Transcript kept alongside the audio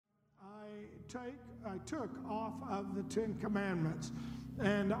took off of the Ten Commandments.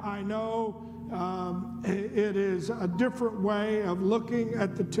 And I know it is a different way of looking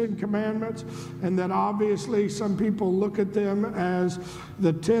at the Ten Commandments, and that obviously some people look at them as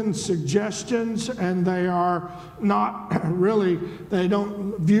the 10 suggestions, and they are not really, they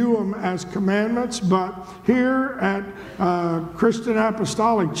don't view them as commandments. But here at Christian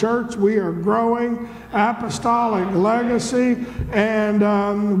Apostolic Church, we are growing apostolic legacy,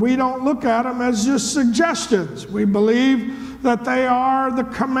 and we don't look at them as just suggestions. We believe that they are the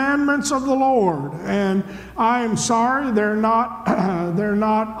commandments of the Lord, and I am sorry they're not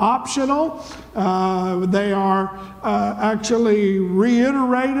optional. They are actually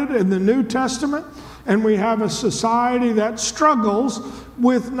reiterated in the New Testament, and we have a society that struggles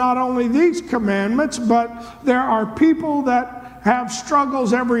with not only these commandments, but there are people that have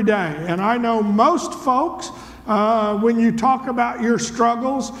struggles every day. And I know most folks, when you talk about your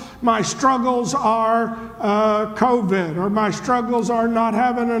struggles, my struggles are COVID, or my struggles are not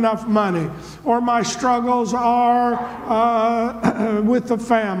having enough money, or my struggles are with the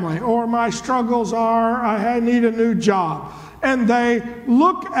family, or my struggles are I need a new job. And they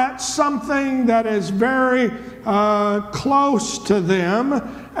look at something that is very close to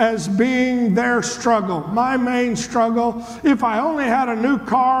them as being their struggle. My main struggle, if I only had a new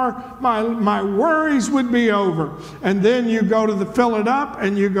car, my worries would be over. And then you go to fill it up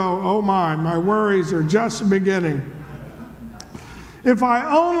and you go, oh my worries are just beginning. If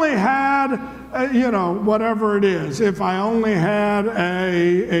I only had, whatever it is, if I only had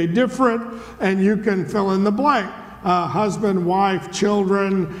a different, and you can fill in the blank, husband, wife,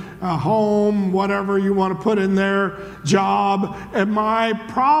 children, home, whatever you want to put in there, job, and my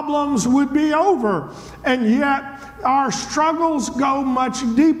problems would be over. And yet our struggles go much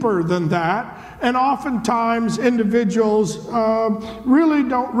deeper than that. And oftentimes individuals really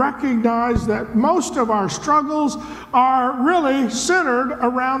don't recognize that most of our struggles are really centered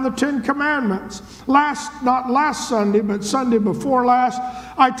around the Ten Commandments. Not last Sunday, but Sunday before last,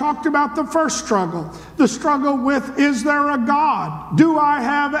 I talked about the first struggle. The struggle with, is there a God? Do I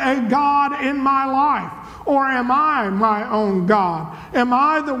have a God in my life? Or am I my own God? Am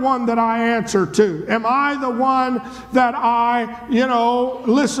I the one that I answer to? Am I the one that I,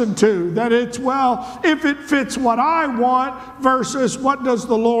 listen to? That it's, if it fits what I want versus what does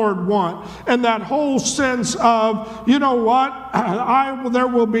the Lord want? And that whole sense of, there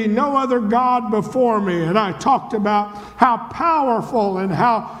will be no other God before me. And I talked about how powerful and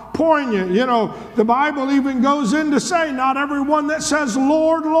how poignant. The Bible even goes in to say, not everyone that says,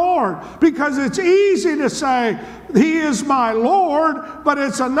 Lord, Lord, because it's easy to say, He is my Lord, but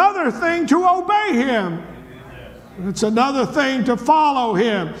it's another thing to obey Him. It's another thing to follow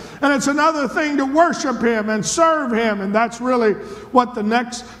Him. And it's another thing to worship Him and serve Him. And that's really what the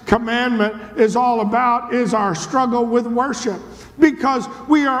next commandment is all about, is our struggle with worship. Because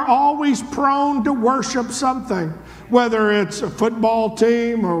we are always prone to worship something. Whether it's a football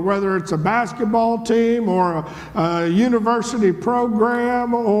team, or whether it's a basketball team, or a university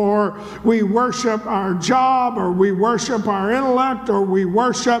program, or we worship our job, or we worship our intellect, or we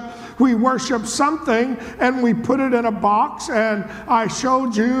worship something, and we put it in a box. And I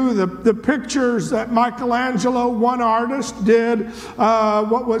showed you the pictures that Michelangelo, one artist, did.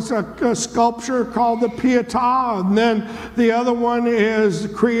 What was a sculpture called the Pietà, and then the other one is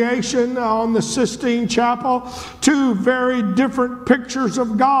Creation on the Sistine Chapel. Two very different pictures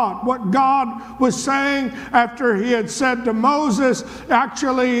of God. What God was saying after He had said to Moses,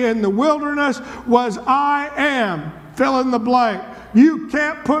 actually in the wilderness, was, I am, fill in the blank. You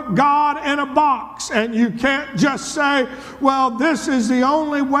can't put God in a box, and you can't just say, this is the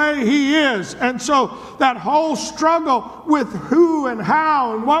only way He is. And so that whole struggle with who and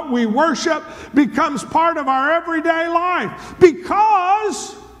how and what we worship becomes part of our everyday life,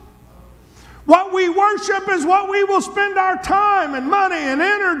 because what we worship is what we will spend our time and money and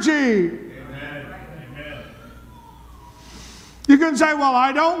energy. Amen. Amen. You can say,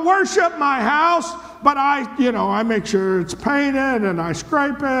 I don't worship my house, but I make sure it's painted, and I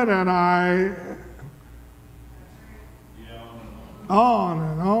scrape it, and on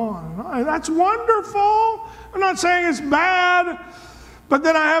and on and on. That's wonderful. I'm not saying it's bad, but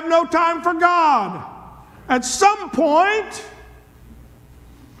then I have no time for God. At some point,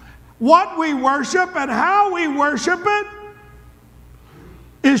 what we worship and how we worship it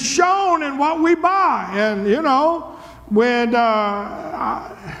is shown in what we buy. And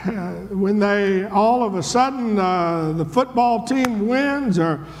when they all of a sudden the football team wins,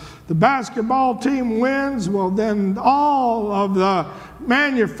 or the basketball team wins, then all of the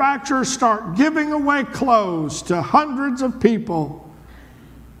manufacturers start giving away clothes to hundreds of people.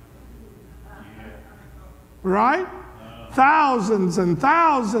 right? Thousands and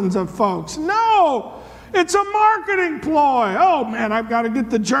thousands of folks. No, it's a marketing ploy. Oh man, I've got to get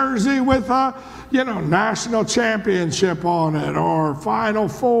the jersey with a, national championship on it, or Final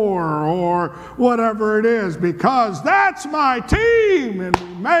Four, or whatever it is, because that's my team, and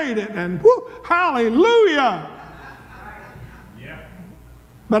we made it, and whoo, hallelujah. Yeah.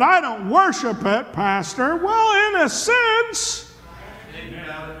 But I don't worship it, Pastor. Well, in a sense,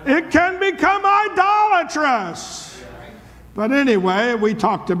 it can become idolatrous. But anyway, we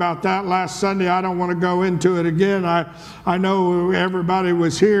talked about that last Sunday. I don't want to go into it again. I know everybody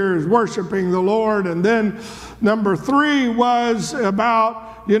was here is worshiping the Lord. And then number 3 was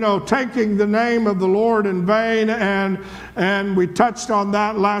about, taking the name of the Lord in vain. And we touched on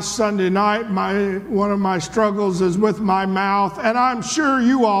that last Sunday night. One of my struggles is with my mouth. And I'm sure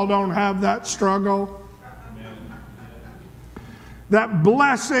you all don't have that struggle. That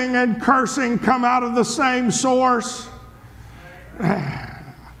blessing and cursing come out of the same source.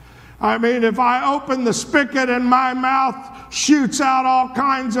 I mean, if I open the spigot and my mouth shoots out all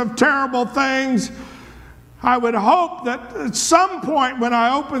kinds of terrible things, I would hope that at some point when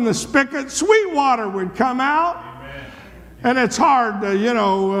I open the spigot, sweet water would come out. Amen. And it's hard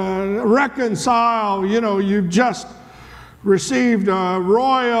to, reconcile, you've just received a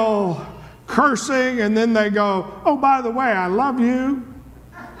royal cursing, and then they go, oh, by the way, I love you.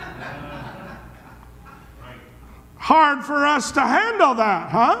 Hard for us to handle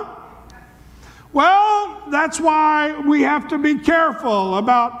that, huh? Well, that's why we have to be careful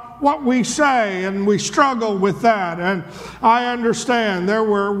about what we say, and we struggle with that. And I understand there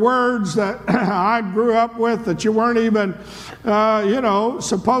were words that I grew up with that you weren't even,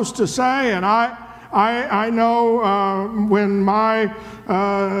 supposed to say. And I know when my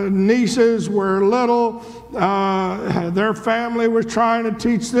nieces were little, their family was trying to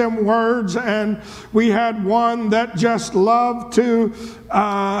teach them words, and we had one that just loved to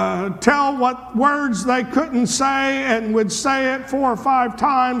tell what words they couldn't say, and would say it 4 or 5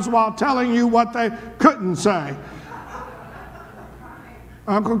 times while telling you what they couldn't say.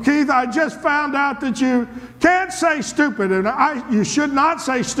 Uncle Keith, I just found out that you can't say stupid, and you should not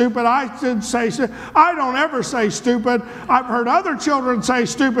say stupid. I should say stupid. I don't ever say stupid. I've heard other children say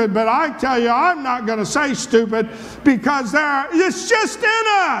stupid, but I tell you, I'm not going to say stupid because it's just in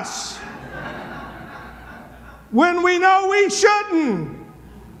us. When we know we shouldn't.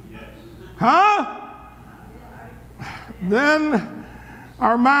 Huh? Then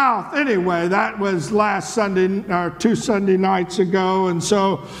our mouth. Anyway, that was last Sunday, or 2 Sunday nights ago, and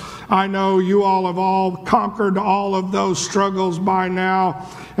so I know you all have all conquered all of those struggles by now.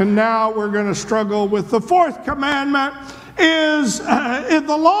 And now we're going to struggle with the 4th commandment. Is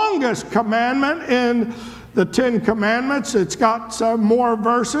the longest commandment in the 10 Commandments. It's got some more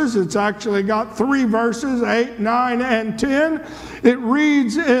verses. It's actually got 3 verses, 8, 9, and 10. It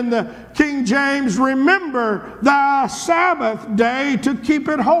reads in the King James, remember thy Sabbath day to keep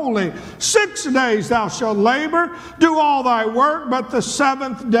it holy. 6 days thou shalt labor, do all thy work, but the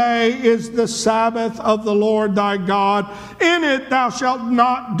 7th day is the Sabbath of the Lord thy God. In it thou shalt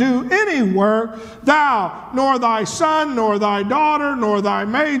not do any work, thou, nor thy son, nor thy daughter, nor thy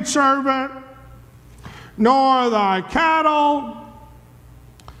maidservant, nor thy cattle,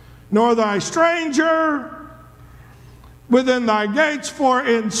 nor thy stranger within thy gates. For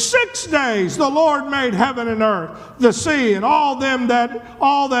in 6 days the Lord made heaven and earth, the sea, and all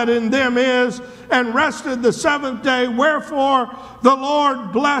that in them is, and rested the 7th day. Wherefore the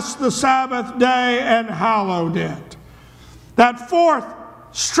Lord blessed the Sabbath day and hallowed it. That 4th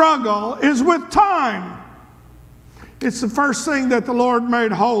struggle is with time. It's the first thing that the Lord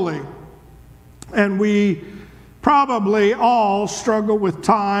made holy. And we probably all struggle with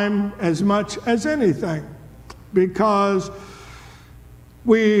time as much as anything, because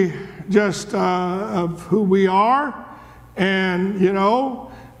we just of who we are. And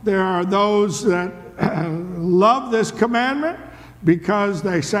there are those that love this commandment because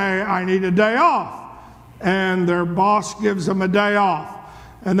they say, I need a day off, and their boss gives them a day off,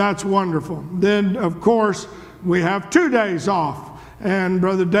 and that's wonderful. Then of course we have 2 days off. And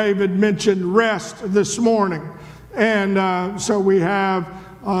Brother David mentioned rest this morning. And so we have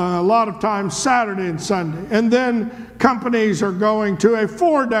a lot of times Saturday and Sunday. And then companies are going to a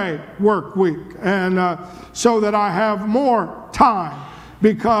 4-day work week. And so that I have more time,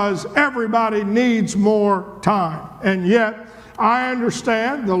 because everybody needs more time. And yet, I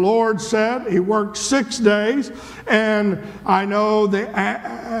understand the Lord said He worked 6 days, and I know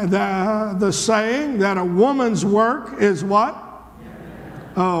the saying that a woman's work is what?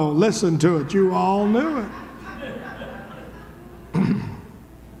 Oh, listen to it. You all knew it.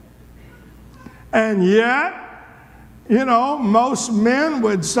 And yet, most men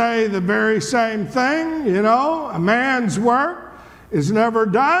would say the very same thing. A man's work is never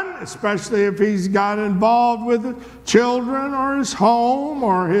done, especially if he's got involved with children or his home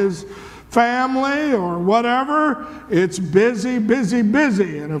or his family or whatever. It's busy, busy,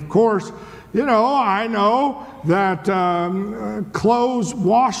 busy. And of course, I know that clothes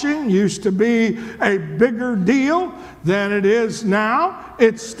washing used to be a bigger deal than it is now.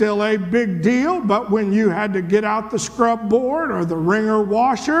 It's still a big deal, but when you had to get out the scrub board or the wringer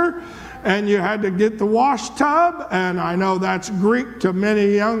washer, and you had to get the wash tub, and I know that's Greek to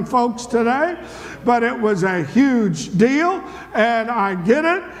many young folks today, but it was a huge deal, and I get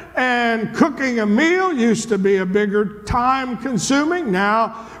it. And cooking a meal used to be a bigger time consuming.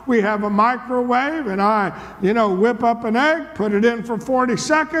 Now we have a microwave, and I, whip up an egg, put it in for 40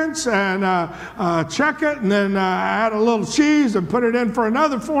 seconds, and check it, and then add a little cheese and put it in for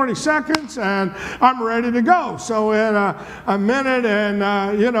another 40 seconds, and I'm ready to go. So in a minute and,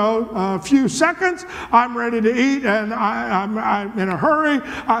 a few seconds, I'm ready to eat, and I'm in a hurry.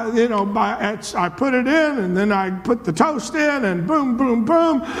 I put it in, and then I put the toast in, and boom, boom,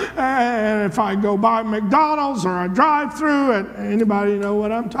 boom. And if I go by McDonald's or I drive through, and anybody know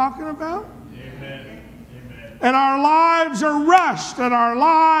what I'm talking about? Amen. Amen. And our lives are rushed, and our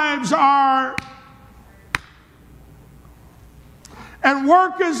lives are... And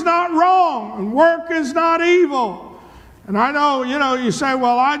work is not wrong, and work is not evil. And I know, you say,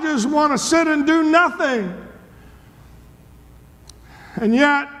 well, I just want to sit and do nothing. And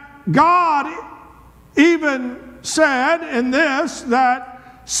yet, God even said in this that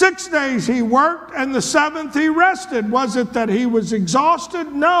 6 days he worked and the 7th he rested. Was it that he was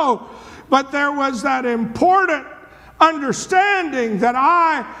exhausted? No. But there was that important understanding that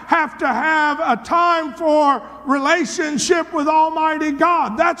I have to have a time for relationship with Almighty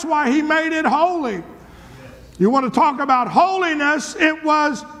God. That's why he made it holy. You want to talk about holiness, it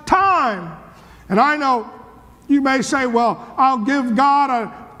was time. And I know you may say, well, I'll give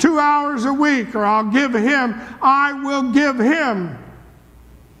God 2 hours a week, or I'll give him, I will give him.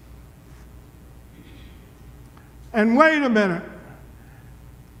 And wait a minute.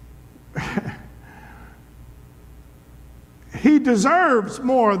 He deserves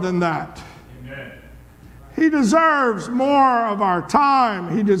more than that. Amen. He deserves more of our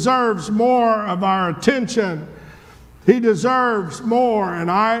time. He deserves more of our attention. He deserves more. And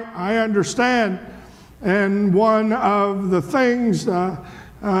I understand. And one of the things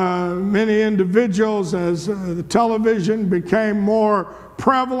many individuals, as the television became more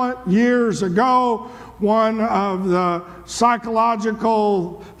prevalent years ago, one of the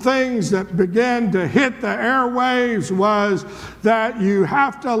psychological things that began to hit the airwaves was that you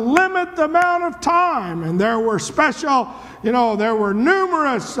have to limit the amount of time. And there were there were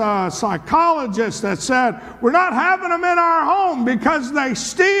numerous psychologists that said, we're not having them in our home because they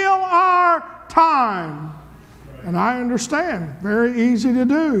steal our time. And I understand, very easy to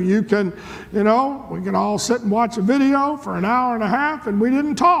do. You can, we can all sit and watch a video for an hour and a half, and we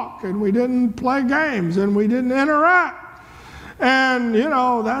didn't talk, and we didn't play games, and we didn't interact. And,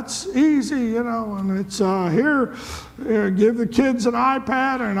 that's easy, and it's here, give the kids an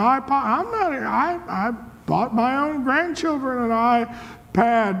iPad or an iPod. I bought my own grandchildren an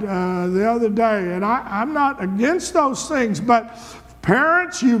iPad the other day, and I'm not against those things, but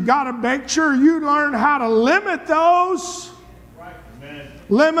parents, you've got to make sure you learn how to limit those. Right. Amen.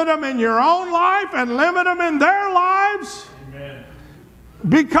 Limit them in your own life and limit them in their lives. Amen.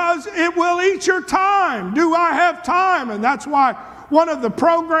 Because it will eat your time. Do I have time? And that's why one of the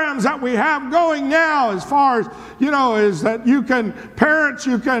programs that we have going now, as far as, is that parents,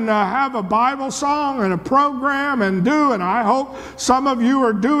 you can have a Bible song and a program and I hope some of you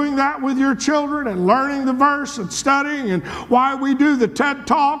are doing that with your children and learning the verse and studying. And why we do the TED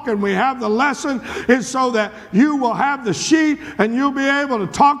Talk and we have the lesson is so that you will have the sheet and you'll be able to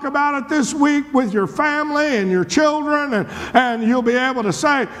talk about it this week with your family and your children, and you'll be able to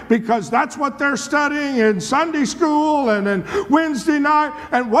say, because that's what they're studying in Sunday school and in Wednesday night.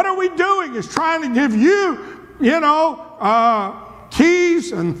 And what are we doing is trying to give you,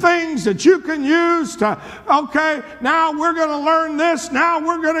 keys and things that you can use to, okay, now we're going to learn this. Now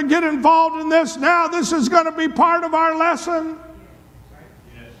we're going to get involved in this. Now this is going to be part of our lesson.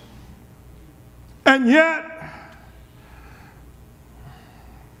 Yes. And yet,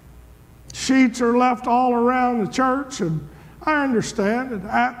 sheets are left all around the church, and I understand it.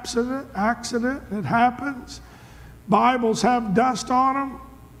 Accident, it happens. Bibles have dust on them.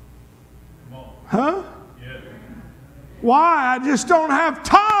 Huh? Yeah. Why? I just don't have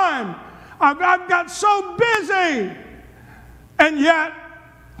time. I've got so busy. And yet,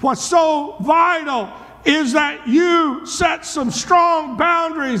 What's so vital is that you set some strong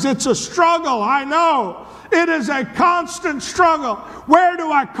boundaries. It's a struggle, I know. It is a constant struggle. Where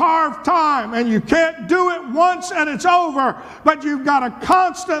do I carve time? And you can't do it once and it's over, but you've got to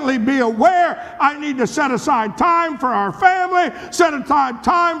constantly be aware. I need to set aside time for our family, set aside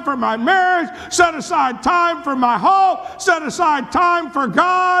time for my marriage, set aside time for my home, set aside time for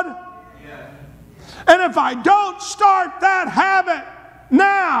God. And if I don't start that habit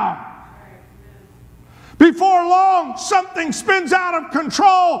now, before long, something spins out of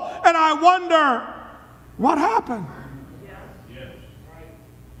control, and I wonder, what happened?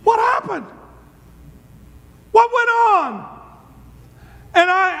 What happened? What went on? And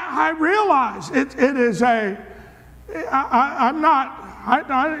I realize it is I'm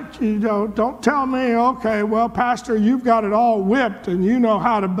not, you know, don't tell me, okay, well, Pastor, you've got it all whipped and you know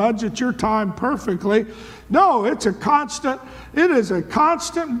how to budget your time perfectly. No, it is a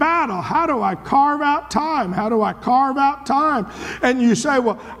constant battle. How do I carve out time? How do I carve out time? And you say,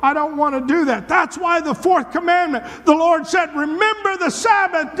 well, I don't want to do that. That's why the fourth commandment, the Lord said, remember the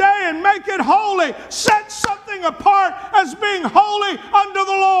Sabbath day and make it holy. Set something apart as being holy unto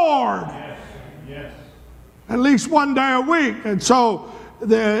the Lord. Yes. At least one day a week. And so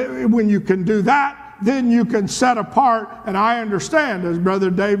when you can do that, then you can set apart. And I understand, as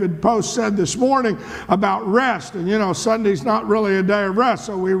Brother David Post said this morning about rest. And you know, Sunday's not really a day of rest,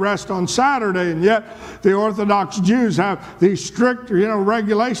 so we rest on Saturday. And yet the Orthodox Jews have these strict,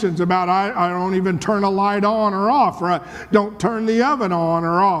 regulations about I don't even turn a light on or off, or I don't turn the oven on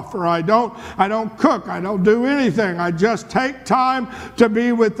or off, or I don't cook, I don't do anything. I just take time to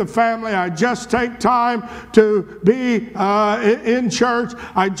be with the family. I just take time to be in church.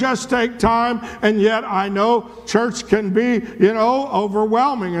 I just take time, and yet I know church can be,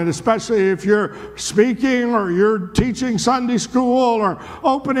 overwhelming, and especially if you're speaking or you're teaching Sunday school or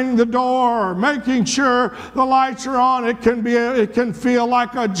opening the door or making sure the lights are on. It can feel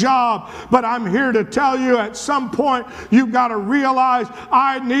like a job. But I'm here to tell you, at some point you've got to realize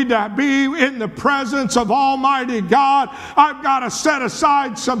I need to be in the presence of Almighty God. I've got to set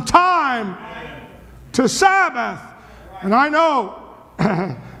aside some time to Sabbath. And I know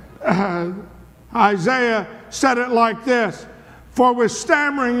Isaiah said it like this: for with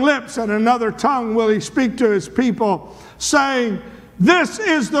stammering lips and another tongue will he speak to his people, saying, this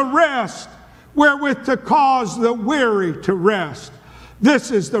is the rest wherewith to cause the weary to rest.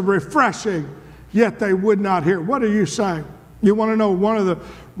 This is the refreshing, yet they would not hear. What are you saying? You want to know one of the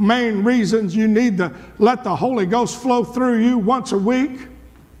main reasons you need to let the Holy Ghost flow through you once a week?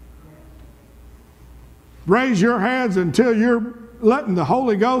 Raise your hands until you're letting the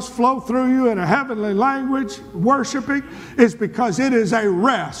Holy Ghost flow through you in a heavenly language, worshiping, is because it is a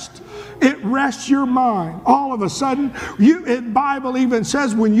rest. It rests your mind. All of a sudden, the Bible even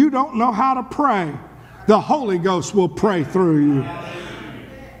says when you don't know how to pray, the Holy Ghost will pray through you.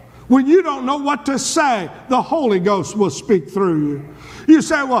 When you don't know what to say, the Holy Ghost will speak through you. You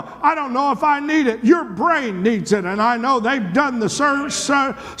say, well, I don't know if I need it. Your brain needs it. And I know they've done the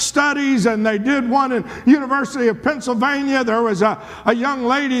studies, and they did one in University of Pennsylvania. There was a young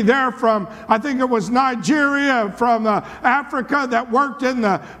lady there from, I think it was Nigeria, from Africa, that worked in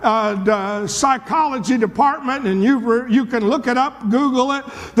the psychology department. And you can look it up, Google it,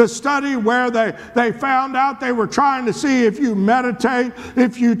 the study where they found out they were trying to see if you meditate,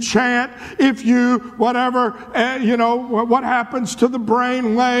 if you chant, if you whatever, what happens to the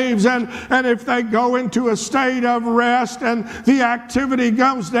brain waves, and if they go into a state of rest and the activity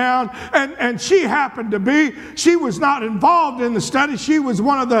comes down. And she was not involved in the study. She was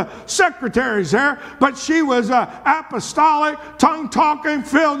one of the secretaries there, but she was an apostolic, tongue-talking,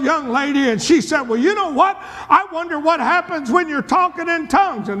 filled young lady. And she said, well, you know what? I wonder what happens when you're talking in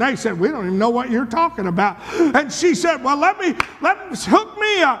tongues. And they said, we don't even know what you're talking about. And she said, well, let me hook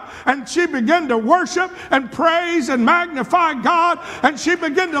me up. And she began to worship and praise and magnify God. And she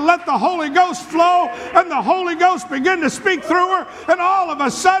began to let the Holy Ghost flow, and the Holy Ghost began to speak through her. And all of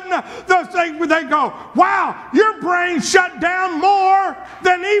a sudden, they go, wow, your brain shut down more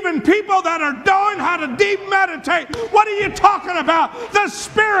than even people that are knowing how to deep meditate. What are you talking about? The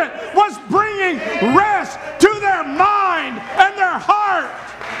Spirit was bringing rest to their mind and their heart.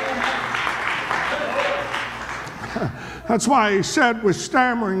 That's why he said with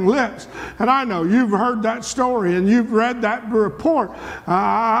stammering lips. And I know you've heard that story and you've read that report.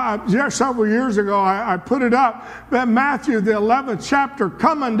 Several years ago, I put it up. Matthew, the 11th chapter,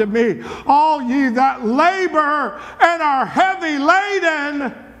 come unto me, all ye that labor and are heavy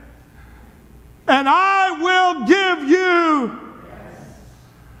laden, and I will give you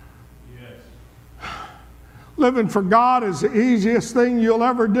Living for God is the easiest thing you'll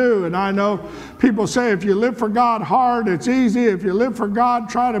ever do. And I know people say if you live for God hard, it's easy. If you live for God,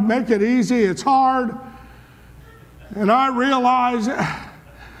 try to make it easy, it's hard. And I realize,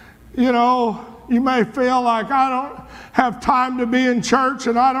 you know, you may feel like I don't have time to be in church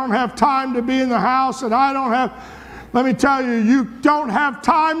and I don't have time to be in the house and I don't have, let me tell you, you don't have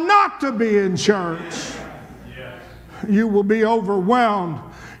time not to be in church. You will be overwhelmed.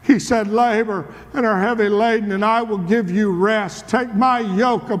 He said, labor and are heavy laden, and I will give you rest. Take my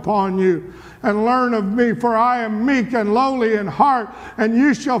yoke upon you and learn of me, for I am meek and lowly in heart, and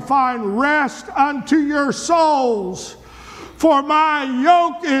you shall find rest unto your souls. For my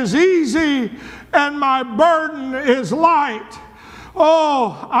yoke is easy and my burden is light.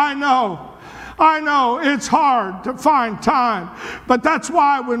 Oh, I know it's hard to find time, but that's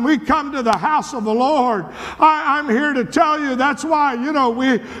why when we come to the house of the Lord, I'm here to tell you that's why, you know,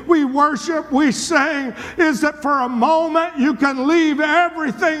 we worship, we sing, is that for a moment you can leave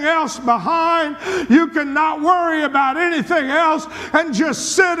everything else behind. You can not worry about anything else and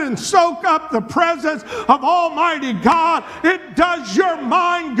just sit and soak up the presence of Almighty God. It does your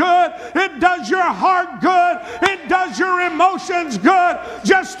mind good. It does your heart good. It does your emotions good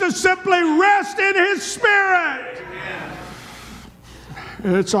just to simply rest in His Spirit.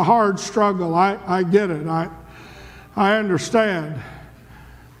 It's a hard struggle. I get it. I understand.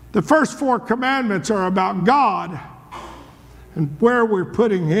 The first 4 commandments are about God and where we're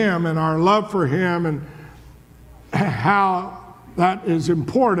putting Him and our love for Him and how that is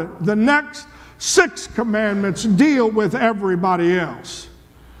important. The next 6 commandments deal with everybody else.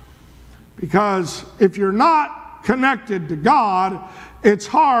 Because if you're not connected to God, it's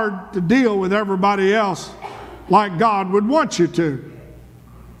hard to deal with everybody else like God would want you to.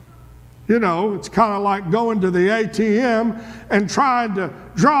 You know, it's kind of like going to the ATM and trying to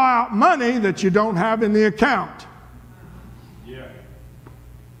draw out money that you don't have in the account. Yeah.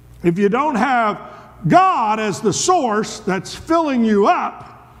 If you don't have God as the source that's filling you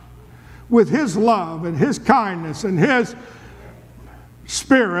up with His love and His kindness and His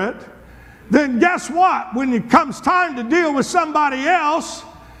Spirit, then guess what? When it comes time to deal with somebody else,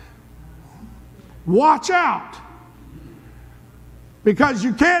 watch out. Because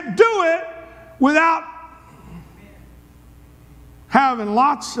you can't do it without having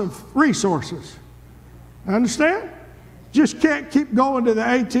lots of resources. Understand? Just can't keep going to the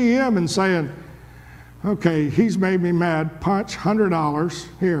ATM and saying, okay, he's made me mad, punch, $100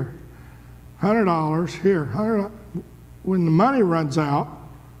 here, $100 here, $100. When the money runs out,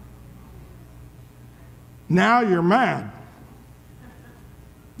 now you're mad.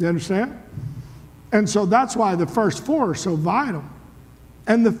 You understand? And so that's why the first 4 are so vital.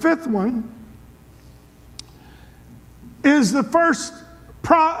 And the 5th one is the first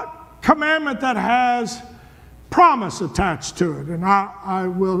commandment that has promise attached to it. And I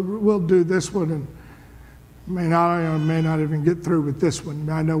will do this one, and may not even get through with this one.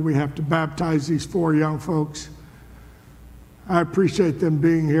 I know we have to baptize these 4 young folks. I appreciate them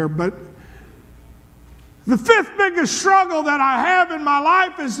being here, but the 5th biggest struggle that I have in my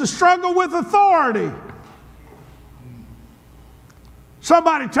life is the struggle with authority.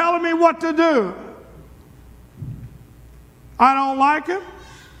 Somebody telling me what to do. I don't like it.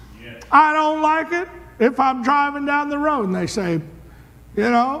 Yes. I don't like it. If I'm driving down the road and they say, you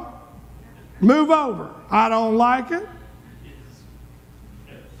know, move over. I don't like it.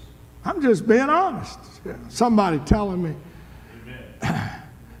 Yes. I'm just being honest. Somebody telling me. Amen.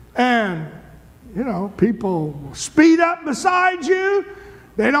 And you know, people speed up beside you.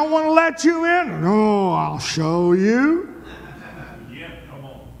 They don't want to let you in. Oh, I'll show you. Yeah, come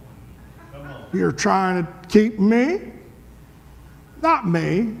on. Come on. You're trying to keep me. Not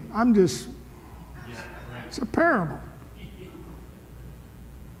me. I'm just, Yeah, right. it's a parable.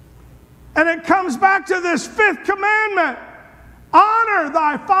 And it comes back to this 5th commandment. Honor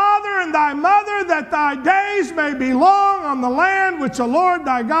thy father and thy mother, that thy days may be long on the land which the Lord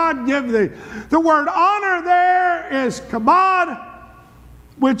thy God give thee. The word honor there is kabod,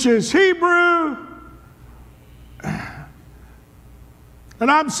 which is Hebrew. And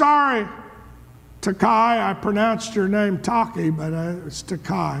I'm sorry, Takai, I pronounced your name Taki, but it's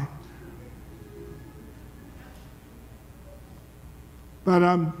Takai. But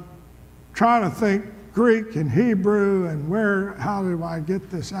I'm trying to think Greek and Hebrew and how do I get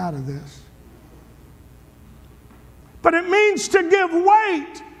this out of this? But it means to give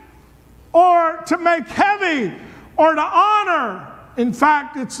weight or to make heavy or to honor. In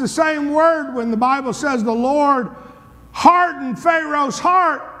fact, it's the same word when the Bible says the Lord hardened Pharaoh's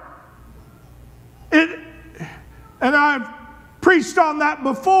heart. And I've preached on that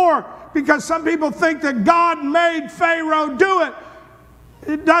before. because some people think that God made Pharaoh do it.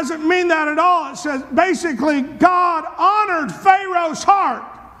 It doesn't mean that at all. It says basically God honored Pharaoh's heart.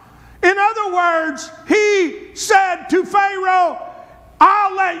 In other words, he said to Pharaoh,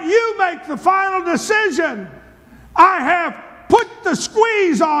 I'll let you make the final decision. I have put the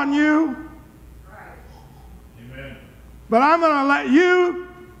squeeze on you, Amen. but I'm going to let you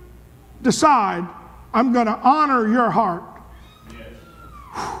decide. I'm going to honor your heart. Yes.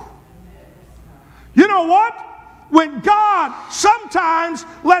 You know what? When God sometimes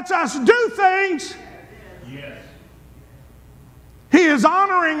lets us do things, Yes. He is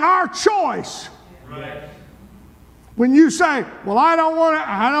honoring our choice. Right. When you say, well, I don't want it,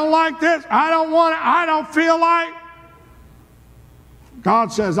 I don't like this, I don't want it, I don't feel like,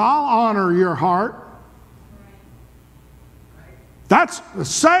 God says, I'll honor your heart. That's the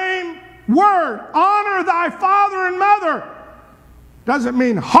same word. Honor thy father and mother. Doesn't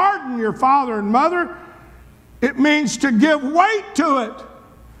mean harden your father and mother. It means to give weight to it.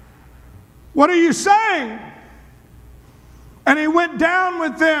 What are you saying? And he went down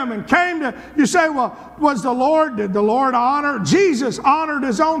with them and came to, you say, well, did the Lord honor? Jesus honored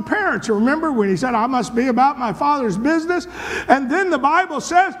his own parents. You remember when he said, I must be about my Father's business? And then the Bible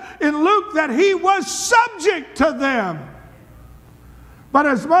says in Luke that he was subject to them. But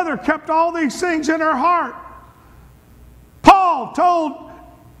his mother kept all these things in her heart. Paul told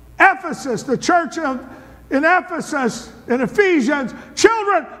Ephesus, the church in Ephesus, in Ephesians,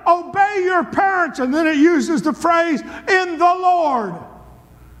 children, obey your parents. And then it uses the phrase, in the Lord.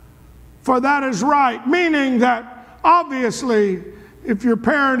 For that is right. Meaning that obviously, if your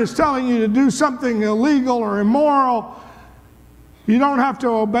parent is telling you to do something illegal or immoral, you don't have to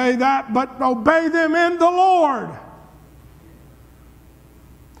obey that, but obey them in the Lord.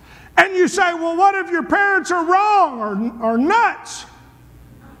 And you say, well, what if your parents are wrong or nuts?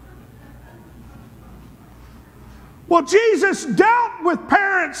 Well, Jesus dealt with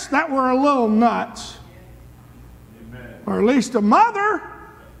parents that were a little nuts. Amen. Or at least a mother.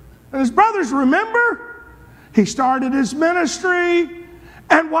 And his brothers, remember? He started his ministry.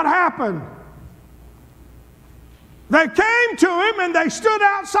 And what happened? They came to him and they stood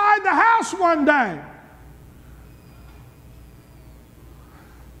outside the house one day.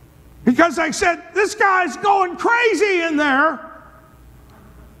 Because they said, this guy's going crazy in there.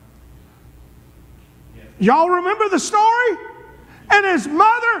 Y'all remember the story? And his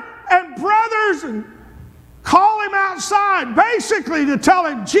mother and brothers and call him outside, basically to tell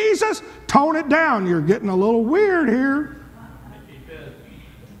him, Jesus, tone it down. You're getting a little weird here.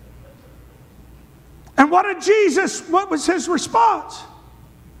 And what was his response?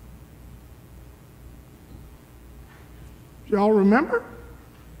 Y'all remember?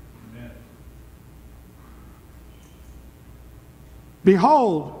 Amen.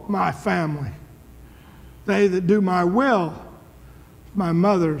 Behold, my family. They that do my will, my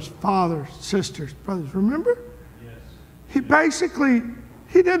mother's, father's, sisters, brothers. Remember? Yes.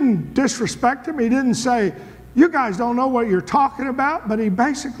 He didn't disrespect him. He didn't say, you guys don't know what you're talking about. But he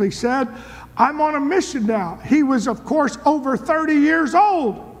basically said, I'm on a mission now. He was, of course, over 30 years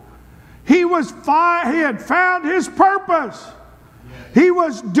old. He had found his purpose. Yes. He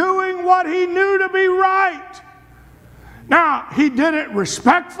was doing what he knew to be right. Now, he did it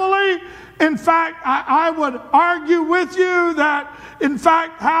respectfully. In fact, I would argue with you that, in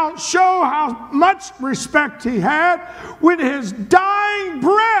fact, show how much respect he had with his dying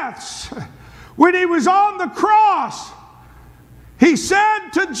breaths. When he was on the cross, he said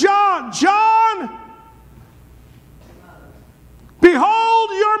to John, John, behold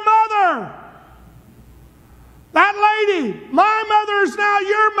your mother. That lady, my mother is now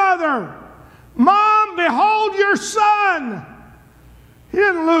your mother. Mom, behold your son. He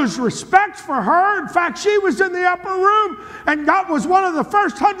didn't lose respect for her. In fact, she was in the upper room and was one of the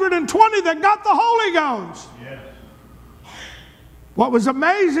first 120 that got the Holy Ghost. Yes. What was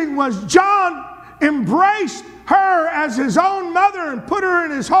amazing was John embraced her as his own mother and put her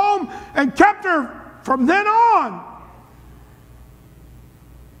in his home and kept her from then on.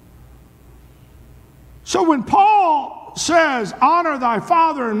 So when Paul says, honor thy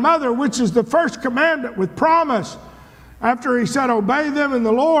father and mother, which is the first commandment with promise, after he said, obey them in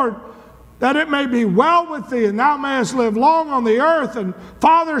the Lord, that it may be well with thee, and thou mayest live long on the earth. And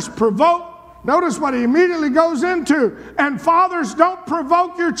fathers provoke. Notice what he immediately goes into. And fathers, don't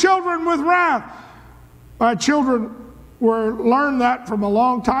provoke your children with wrath. My children learned that from a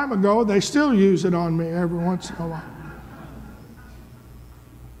long time ago. They still use it on me every once in a while.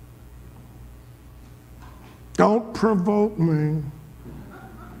 Don't provoke me.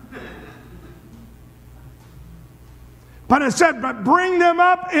 But it said, but bring them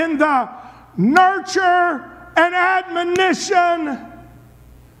up in the nurture and admonition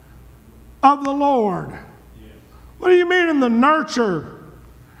of the Lord. What do you mean in the nurture?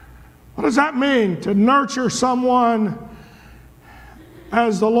 What does that mean, to nurture someone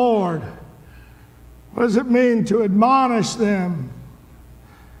as the Lord? What does it mean to admonish them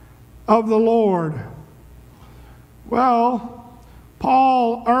of the Lord? Well,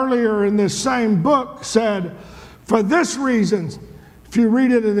 Paul earlier in this same book said, for this reason, if you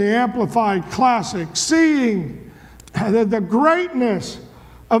read it in the Amplified Classic, seeing the greatness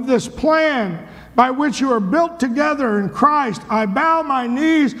of this plan by which you are built together in Christ, I bow my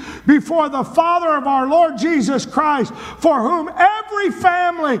knees before the Father of our Lord Jesus Christ, for whom every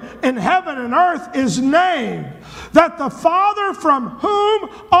family in heaven and earth is named, that the Father from whom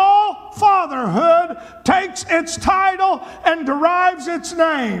all fatherhood takes its title and derives its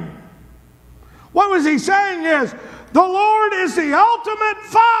name. What was he saying is, the Lord is the ultimate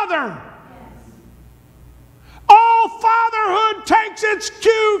Father. All fatherhood takes its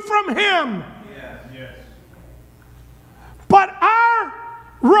cue from Him. Yes. But our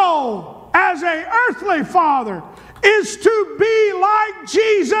role as an earthly father is to be like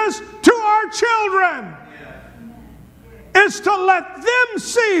Jesus to our children. Is to let them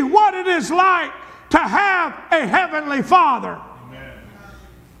see what it is like to have a heavenly Father. Amen.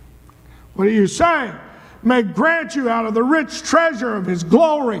 What are you saying? May grant you out of the rich treasure of His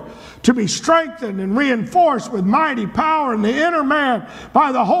glory to be strengthened and reinforced with mighty power in the inner man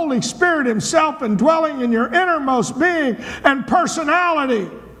by the Holy Spirit Himself indwelling in your innermost being and personality.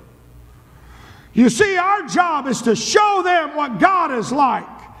 You see, our job is to show them what God is like.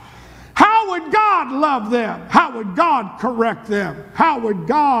 How would God love them? How would God correct them? How would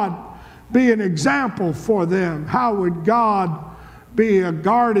God be an example for them? How would God be a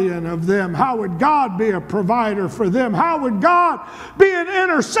guardian of them? How would God be a provider for them? How would God be an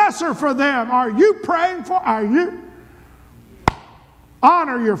intercessor for them? Are you praying for? Are you?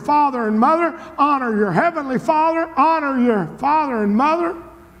 Honor your father and mother. Honor your heavenly Father. Honor your father and mother.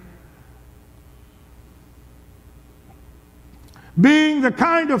 Being the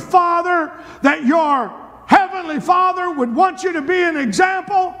kind of father that your heavenly Father would want you to be an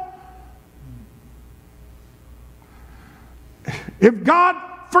example. If God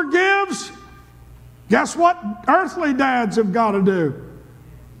forgives, guess what earthly dads have got to do?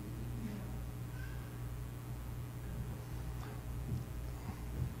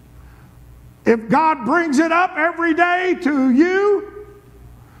 If God brings it up every day to you,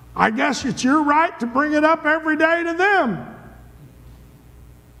 I guess it's your right to bring it up every day to them.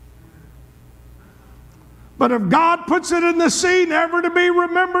 But if God puts it in the sea never to be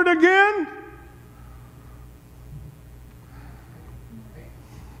remembered again,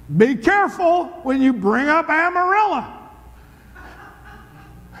 be careful when you bring up Amarilla.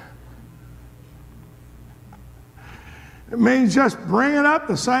 It means just bringing up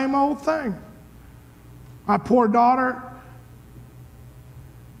the same old thing. My poor daughter,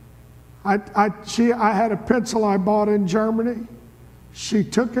 I had a pencil I bought in Germany. She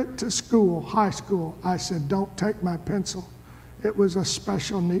took it to school, high school. I said, don't take my pencil. It was a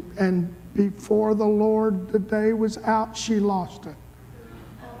special need. And before the Lord, the day was out, she lost it.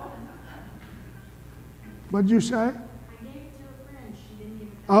 What'd you say? I gave it to a friend. She didn't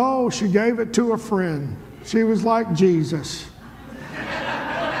even. Oh, she gave it to a friend. She was like Jesus.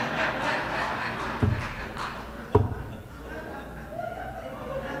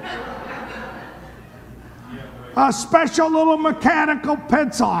 A special little mechanical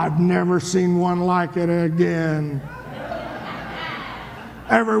pencil. I've never seen one like it again.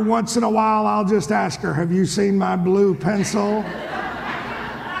 Every once in a while, I'll just ask her, have you seen my blue pencil?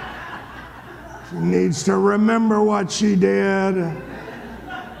 She needs to remember what she did.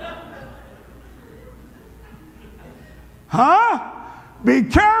 Huh? Be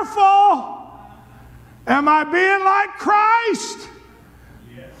careful. Am I being like Christ?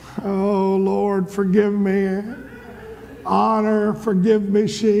 Oh, Lord, forgive me. Honor, forgive me,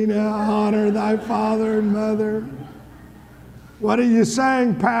 Sheena. Honor thy father and mother. What are you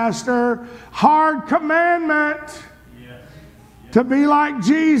saying, Pastor? Hard commandment to be like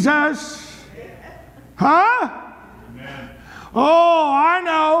Jesus. Huh? Amen. Oh, I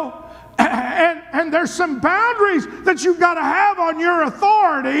know. And there's some boundaries that you've got to have on your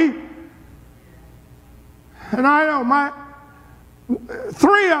authority. And I know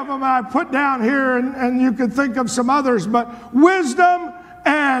three of them I put down here, and you could think of some others, but wisdom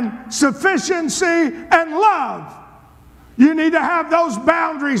and sufficiency and love. You need to have those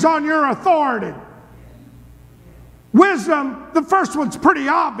boundaries on your authority. Wisdom, the first one's pretty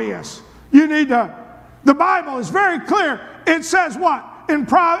obvious. You need to The Bible is very clear. It says what? In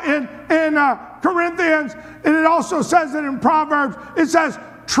Corinthians, and it also says it in Proverbs, it says,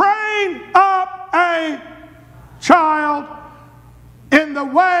 train up a child in the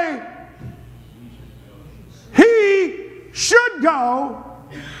way he should go,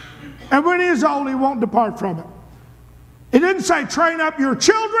 and when he is old, he won't depart from it. It didn't say train up your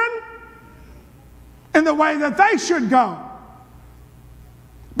children in the way that they should go.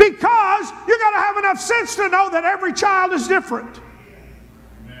 Because you got to have enough sense to know that every child is different.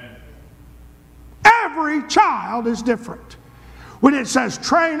 Amen. Every child is different. When it says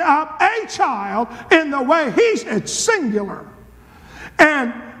train up a child in the way it's singular.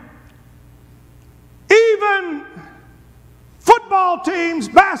 And even football teams,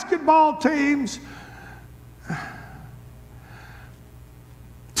 basketball teams,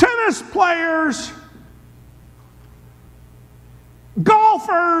 tennis players,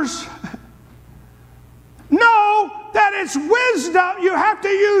 golfers know that it's wisdom. You have to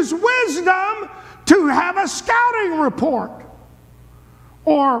use wisdom to have a scouting report,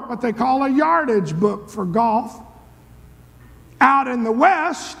 or what they call a yardage book for golf. Out in the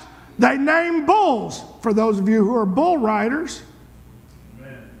West, they name bulls, for those of you who are bull riders.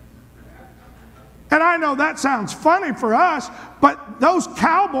 Amen. And I know that sounds funny for us, but those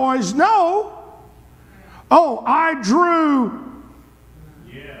cowboys know, oh, I drew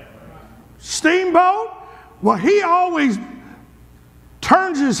Steamboat. Well, he always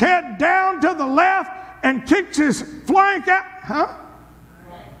turns his head down to the left and kicks his flank out. Huh?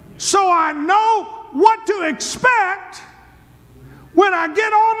 So I know what to expect when I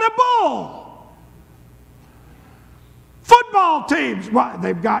get on the bull. Football teams, well,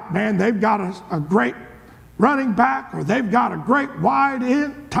 they've got a great running back, or they've got a great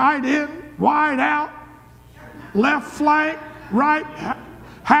tight end, wide out, left flank, right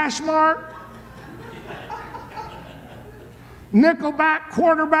hash mark, nickelback,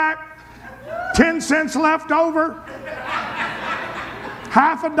 quarterback, 10 cents left over,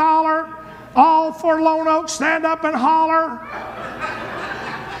 $50, all for Lone Oak, stand up and holler.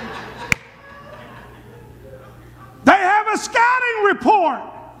 They have a scouting report.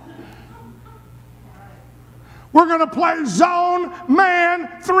 We're going to play zone, man,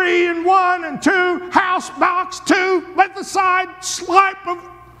 3 and 1 and 2, house, box, 2, let the side swipe of.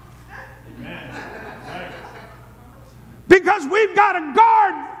 Because we've got a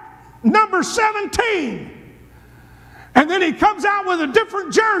guard, number 17. And then he comes out with a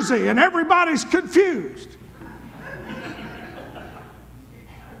different jersey and everybody's confused.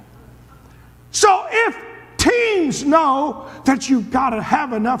 So if teams know that you've got to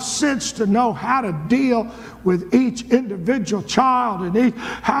have enough sense to know how to deal with each individual child and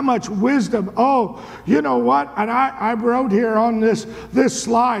how much wisdom. Oh, you know what? And I wrote here on this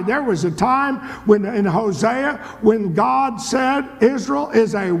slide, there was a time when in Hosea when God said Israel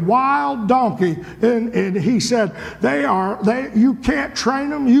is a wild donkey, and he said you can't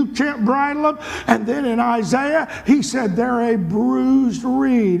train them, you can't bridle them. And then in Isaiah he said they're a bruised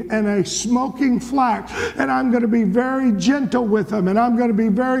reed and a smoking flax, and I'm going to be very gentle with them, and I'm going to be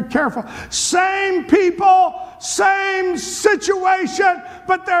very careful. Same people, same situation,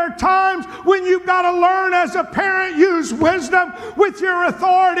 but there are times when you've got to learn as a parent, use wisdom with your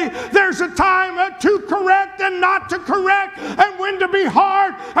authority. There's a time to correct and not to correct, and when to be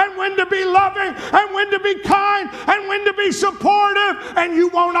hard and when to be loving and when to be kind and when to be supportive, and you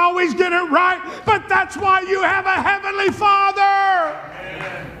won't always get it right, but that's why you have a Heavenly Father.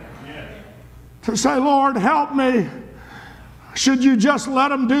 To say, Lord, help me. Should you just let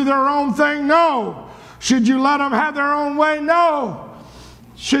them do their own thing? No. Should you let them have their own way? No.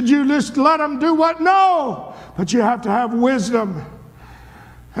 Should you just let them do what? No. But you have to have wisdom.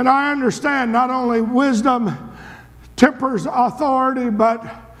 And I understand not only wisdom tempers authority, but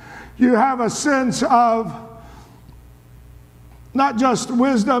you have a sense of not just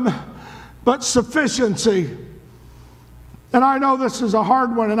wisdom, but sufficiency. And I know this is a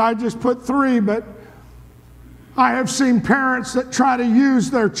hard one, and I just put 3, but I have seen parents that try to use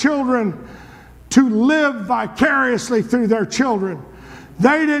their children to live vicariously through their children.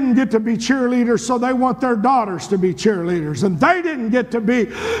 They didn't get to be cheerleaders, so they want their daughters to be cheerleaders. And they didn't get to be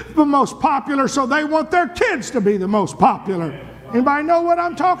the most popular, so they want their kids to be the most popular. Anybody know what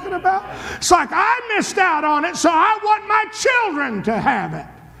I'm talking about? It's like I missed out on it, so I want my children to have it.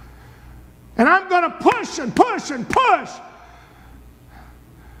 And I'm going to push and push and push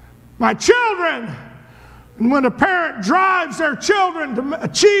my children. And when a parent drives their children to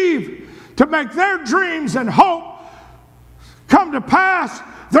achieve, to make their dreams and hope come to pass,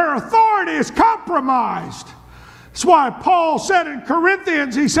 their authority is compromised. That's why Paul said in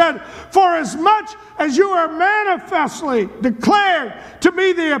Corinthians, he said, for as much as you are manifestly declared to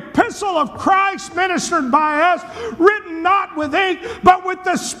be the epistle of Christ ministered by us, written not with ink, but with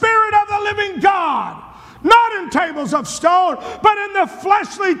the Spirit of the living God. Not in tables of stone, but in the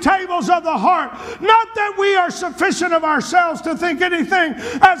fleshly tables of the heart. Not that we are sufficient of ourselves to think anything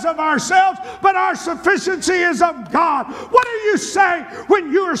as of ourselves, but our sufficiency is of God. What are you saying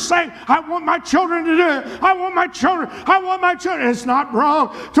when you are saying, I want my children to do it? I want my children. I want my children. It's not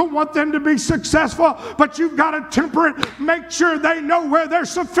wrong to want them to be successful, but you've got to temper it. Make sure they know where their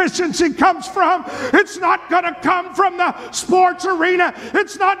sufficiency comes from. It's not going to come from the sports arena.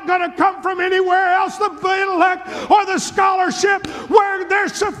 It's not going to come from anywhere else. The intellect or the scholarship. Where their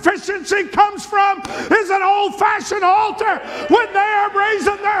sufficiency comes from is an old-fashioned altar when they are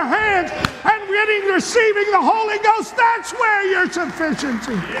raising their hands and receiving the Holy Ghost. That's where your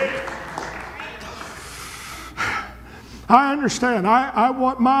sufficiency is. I understand. I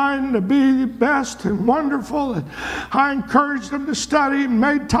want mine to be best and wonderful, and I encouraged them to study and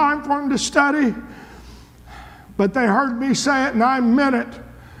made time for them to study, but they heard me say it and I meant it.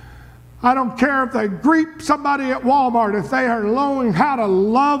 I don't care if they greet somebody at Walmart, if they are learning how to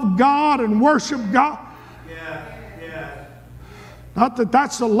love God and worship God. Yeah. Not that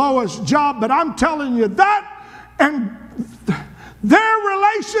that's the lowest job, but I'm telling you that, and their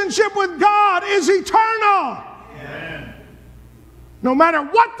relationship with God is eternal. Amen. No matter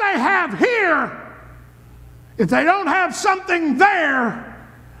what they have here, if they don't have something there,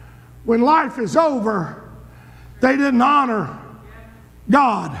 when life is over, they didn't honor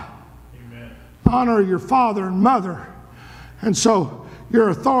God. Honor your father and mother. And so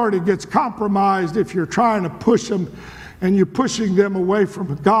your authority gets compromised if you're trying to push them and you're pushing them away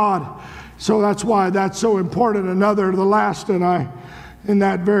from God. So that's why that's so important. The last in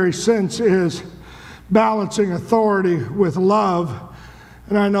that very sense is balancing authority with love.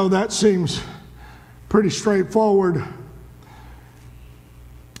 And I know that seems pretty straightforward,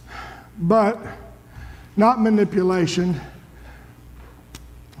 but not manipulation,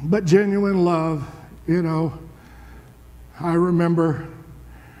 but genuine love. You know, I remember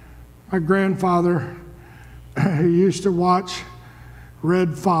my grandfather, he used to watch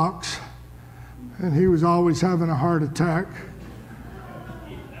Red Fox, and he was always having a heart attack.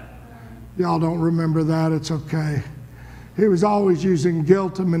 Y'all don't remember that, it's okay. He was always using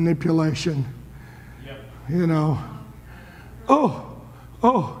guilt and manipulation. You know,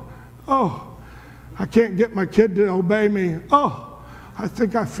 I can't get my kid to obey me. I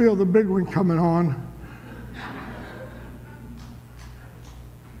think I feel the big one coming on.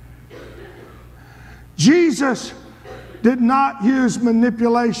 Jesus did not use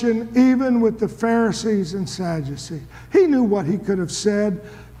manipulation even with the Pharisees and Sadducees. He knew what he could have said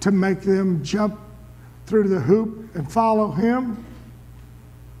to make them jump through the hoop and follow him.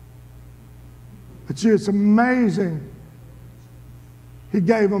 But it's amazing. He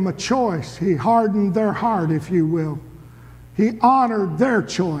gave them a choice. He hardened their heart, if you will. He honored their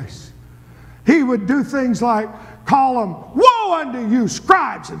choice. He would do things like call them, woe unto you,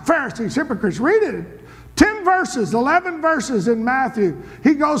 scribes and Pharisees, hypocrites. Read it. 10 verses, 11 verses in Matthew.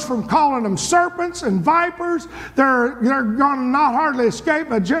 He goes from calling them serpents and vipers. They're going to not hardly escape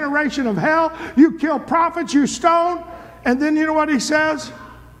a generation of hell. You kill prophets, you stone. And then you know what he says?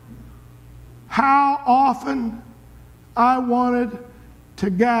 How often I wanted to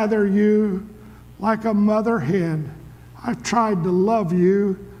gather you like a mother hen. I've tried to love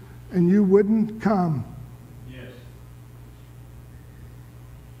you, and you wouldn't come. Yes.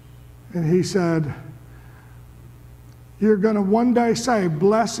 And he said, you're going to one day say,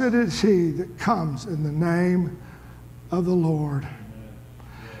 blessed is he that comes in the name of the Lord.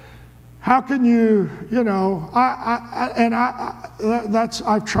 How can you, I've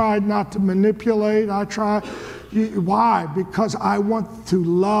tried not to manipulate. Why? Because I want to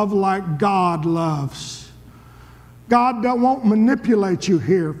love like God loves. God won't manipulate you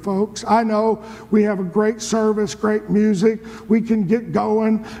here, folks. I know we have a great service, great music. We can get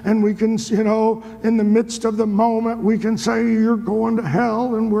going, and we can, in the midst of the moment, we can say, you're going to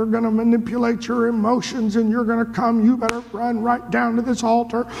hell, and we're going to manipulate your emotions, and you're going to come. You better run right down to this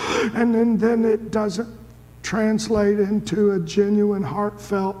altar. And then it doesn't translate into a genuine,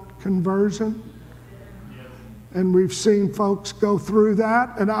 heartfelt conversion. And we've seen folks go through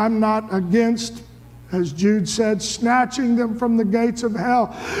that, and I'm not against, as Jude said, snatching them from the gates of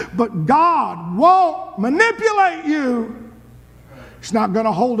hell. But God won't manipulate you. He's not going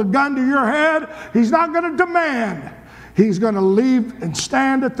to hold a gun to your head. He's not going to demand. He's going to leave and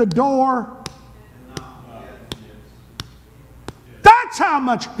stand at the door. That's how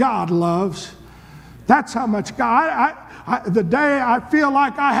much God loves. That's how much God, the day I feel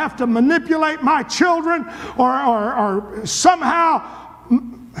like I have to manipulate my children or somehow,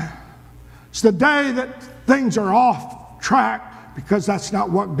 it's the day that things are off track, because that's not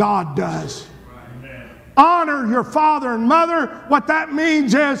what God does. Amen. Honor your father and mother. What that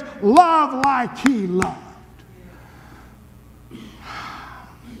means is love like He loved.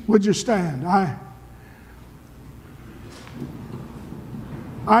 Would you stand?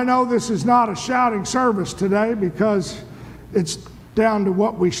 I know this is not a shouting service today because it's down to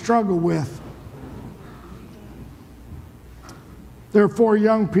what we struggle with. There are 4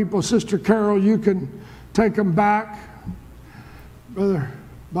 young people. Sister Carol, you can take them back. Brother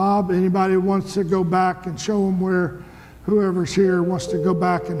Bob, anybody who wants to go back and show them where, whoever's here wants to go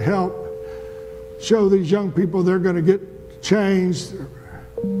back and help show these young people they're going to get changed.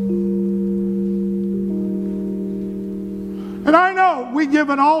 And I know we give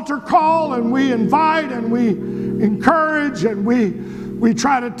an altar call and we invite and we encourage and we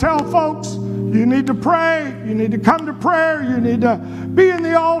try to tell folks, you need to pray, you need to come to prayer, you need to be in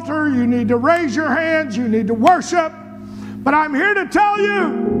the altar, you need to raise your hands, you need to worship. But I'm here to tell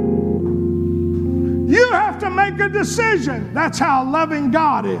you, you have to make a decision. That's how loving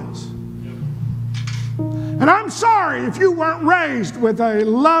God is. And I'm sorry if you weren't raised with a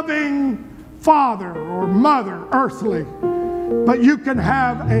loving father or mother, earthly. But you can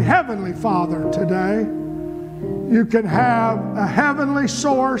have a heavenly Father today. You can have a heavenly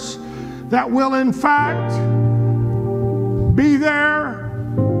source that will in fact be there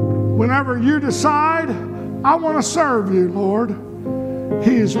whenever you decide, I want to serve you, Lord.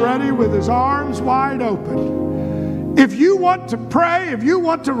 He is ready with His arms wide open. If you want to pray, if you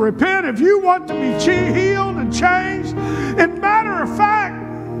want to repent, if you want to be healed and changed, and matter of fact,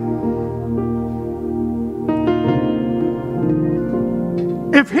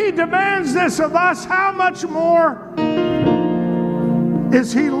 if He demands this of us, how much more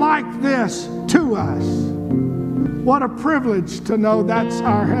is He like this to us? What a privilege to know that's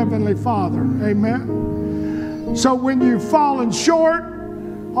our Heavenly Father. Amen. So when you've fallen short,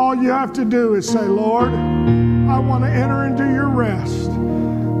 all you have to do is say, Lord, I want to enter into your rest.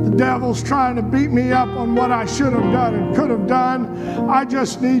 The devil's trying to beat me up on what I should have done and could have done. I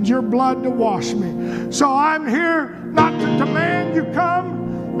just need your blood to wash me. So I'm here not to demand you come,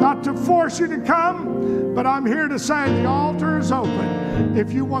 not to force you to come, but I'm here to say the altar is open.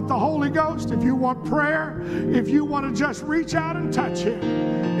 If you want the Holy Ghost, if you want prayer, if you want to just reach out and touch Him,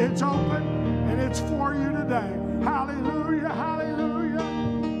 it's open and it's for you today. Hallelujah.